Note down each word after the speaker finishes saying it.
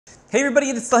Hey everybody,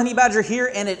 it's the Honey Badger here,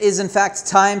 and it is in fact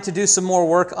time to do some more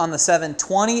work on the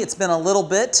 720. It's been a little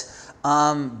bit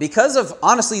because of,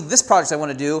 honestly, this project I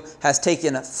want to do has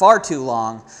taken far too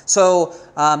long. So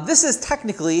this is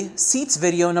technically seats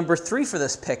video number 3 for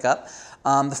this pickup.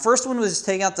 The first one was just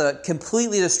taking out the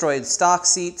completely destroyed stock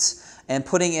seats and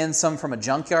putting in some from a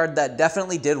junkyard. That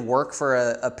definitely did work for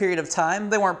a period of time.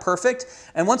 They weren't perfect.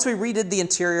 And once we redid the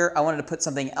interior, I wanted to put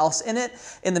something else in it.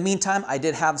 In the meantime, I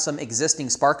did have some existing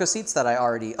Sparco seats that I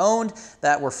already owned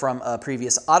that were from a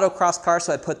previous autocross car,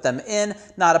 so I put them in.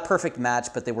 Not a perfect match,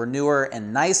 but they were newer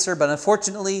and nicer. But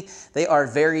unfortunately, they are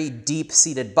very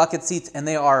deep-seated bucket seats, and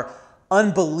they are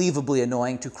unbelievably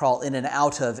annoying to crawl in and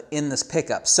out of in this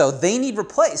pickup. So they need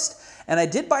replaced. And I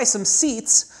did buy some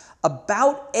seats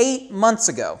about 8 months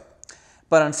ago.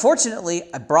 But unfortunately,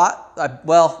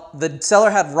 the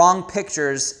seller had wrong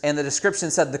pictures and the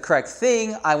description said the correct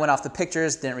thing. I went off the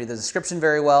pictures, didn't read the description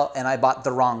very well, and I bought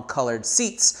the wrong colored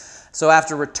seats. So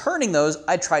after returning those,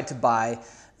 I tried to buy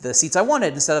the seats I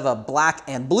wanted. Instead of a black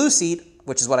and blue seat,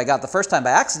 which is what I got the first time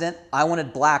by accident, I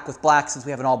wanted black with black since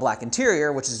we have an all black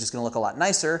interior, which is just gonna look a lot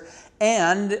nicer.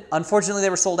 And unfortunately,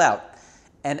 they were sold out.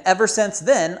 And ever since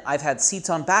then, I've had seats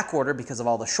on back order because of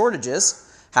all the shortages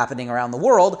happening around the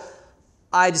world.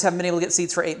 I just haven't been able to get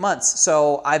seats for 8 months.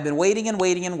 So I've been waiting and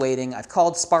waiting and waiting. I've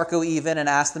called Sparco even and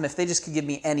asked them if they just could give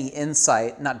me any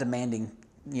insight, not demanding,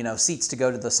 seats to go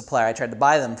to the supplier I tried to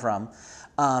buy them from.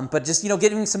 But just,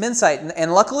 getting me some insight.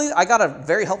 And luckily, I got a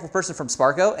very helpful person from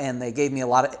Sparco, and they gave me a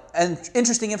lot of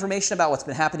interesting information about what's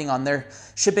been happening on their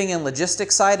shipping and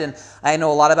logistics side. And I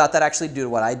know a lot about that actually due to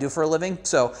what I do for a living.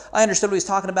 So I understood what he's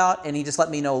talking about, and he just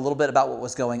let me know a little bit about what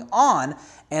was going on.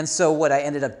 And so what I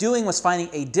ended up doing was finding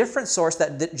a different source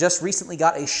that just recently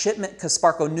got a shipment because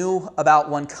Sparco knew about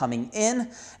one coming in,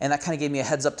 and that kind of gave me a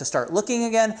heads up to start looking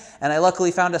again. And I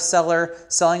luckily found a seller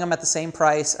selling them at the same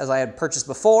price as I had purchased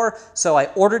before. So I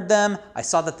ordered them, I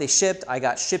saw that they shipped, I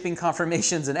got shipping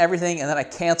confirmations and everything, and then I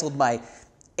canceled my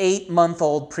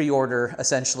 8-month-old pre-order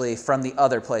essentially from the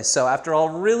other place. So after a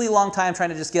really long time trying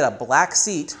to just get a black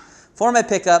seat for my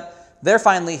pickup, they're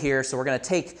finally here. So we're gonna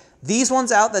take these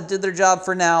ones out that did their job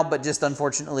for now, but just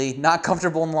unfortunately not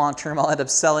comfortable in the long term. I'll end up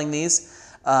selling these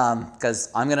because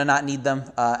I'm gonna not need them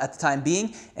at the time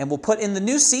being. And we'll put in the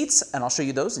new seats, and I'll show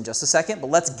you those in just a second.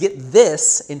 But let's get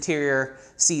this interior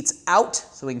seats out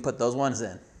so we can put those ones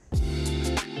in.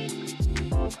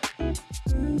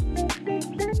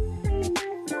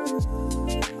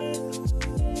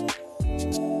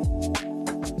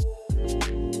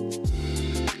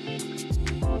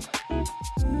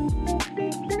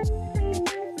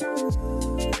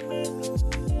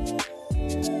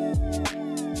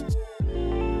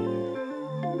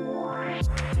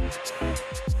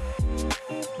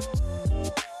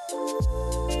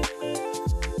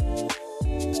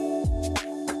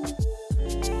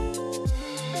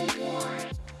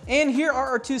 And here are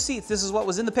our 2 seats. This is what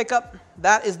was in the pickup.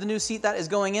 That is the new seat that is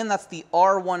going in. That's the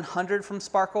R100 from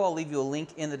Sparco. I'll leave you a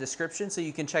link in the description so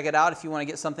you can check it out if you want to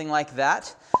get something like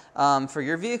that for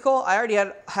your vehicle. I already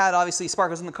had obviously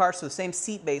Sparcos in the car, so the same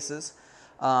seat bases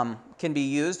can be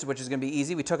used, which is going to be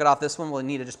easy. We took it off this one. We'll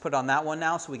need to just put it on that one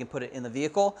now so we can put it in the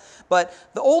vehicle. But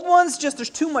the old ones, there's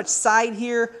too much side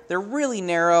here. They're really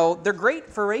narrow. They're great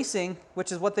for racing,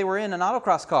 which is what they were in an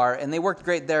autocross car, and they worked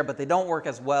great there, but they don't work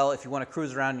as well if you want to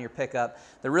cruise around in your pickup.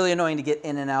 They're really annoying to get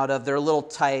in and out of. They're a little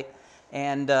tight,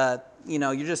 and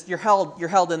you're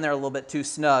held in there a little bit too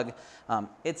snug.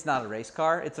 It's not a race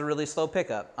car. It's a really slow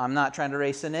pickup. I'm not trying to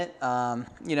race in it,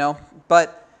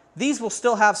 but these will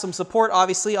still have some support,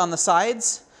 obviously, on the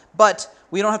sides, but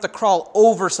we don't have to crawl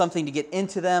over something to get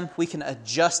into them. We can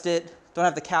adjust it. Don't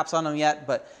have the caps on them yet,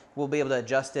 but we'll be able to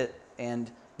adjust it, and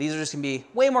these are just gonna be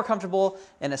way more comfortable,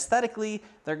 and aesthetically,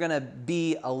 they're gonna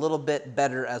be a little bit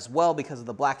better as well because of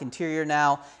the black interior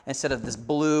now, instead of this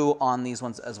blue on these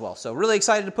ones as well. So really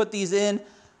excited to put these in.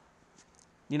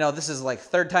 This is like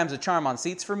 3rd time's a charm on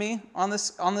seats for me on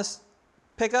this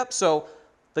pickup. So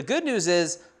the good news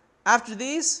is, after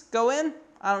these go in,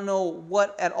 I don't know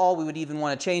what at all we would even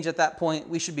want to change at that point.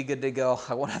 We should be good to go.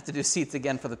 I won't have to do seats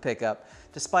again for the pickup,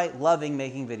 despite loving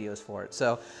making videos for it.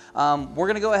 So we're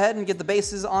going to go ahead and get the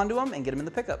bases onto them and get them in the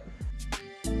pickup.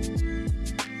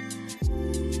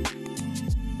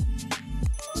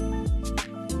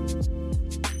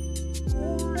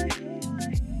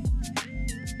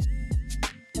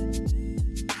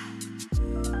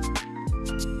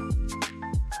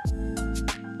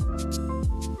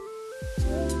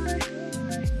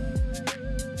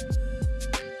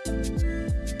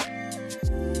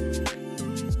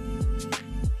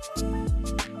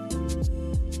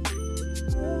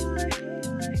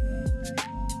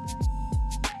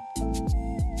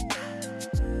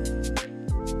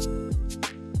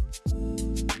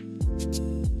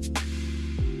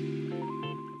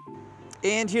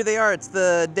 And here they are. It's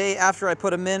the day after I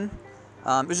put them in.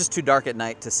 It was just too dark at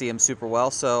night to see them super well,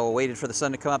 so waited for the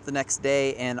sun to come up the next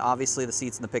day, and obviously the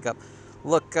seats in the pickup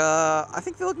look, I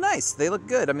think they look nice. They look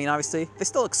good. I mean, obviously, they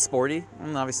still look sporty,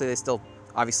 and obviously they still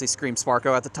scream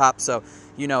Sparco at the top, so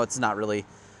you know it's not really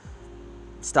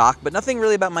stock, but nothing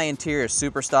really about my interior is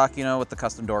super stock, you know, with the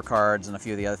custom door cards and a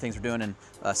few of the other things we're doing. And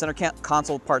center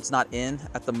console part's not in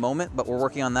at the moment, but we're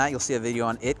working on that. You'll see a video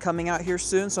on it coming out here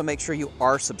soon, so make sure you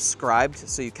are subscribed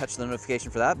so you catch the notification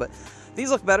for that. But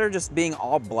these look better just being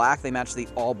all black. They match the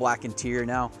all black interior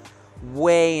now.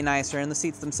 Way nicer, and the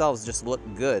seats themselves just look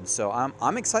good. So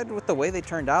I'm excited with the way they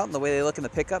turned out and the way they look in the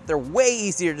pickup. They're way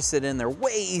easier to sit in. They're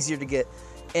way easier to get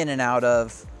in and out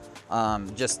of.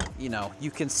 Just, you know, you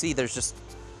can see there's just,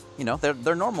 you know,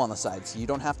 they're normal on the sides. You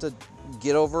don't have to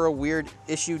get over a weird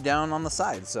issue down on the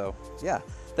side. So yeah,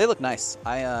 they look nice.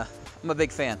 I'm a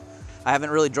big fan. I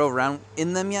haven't really drove around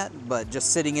in them yet, but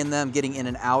just sitting in them, getting in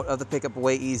and out of the pickup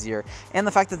way easier. And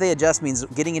the fact that they adjust means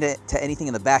getting it to anything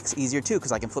in the back's easier too,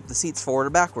 because I can flip the seats forward or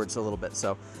backwards a little bit.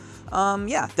 So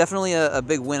yeah, definitely a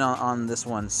big win on this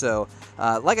one. So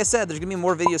like I said, there's gonna be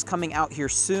more videos coming out here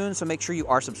soon, so make sure you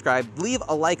are subscribed. Leave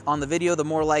a like on the video. The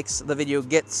more likes the video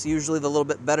gets, usually the little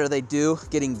bit better they do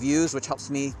getting views, which helps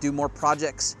me do more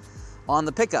projects on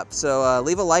the pickup. So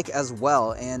leave a like as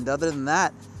well. And other than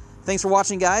that, thanks for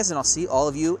watching, guys, and I'll see all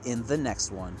of you in the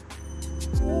next one.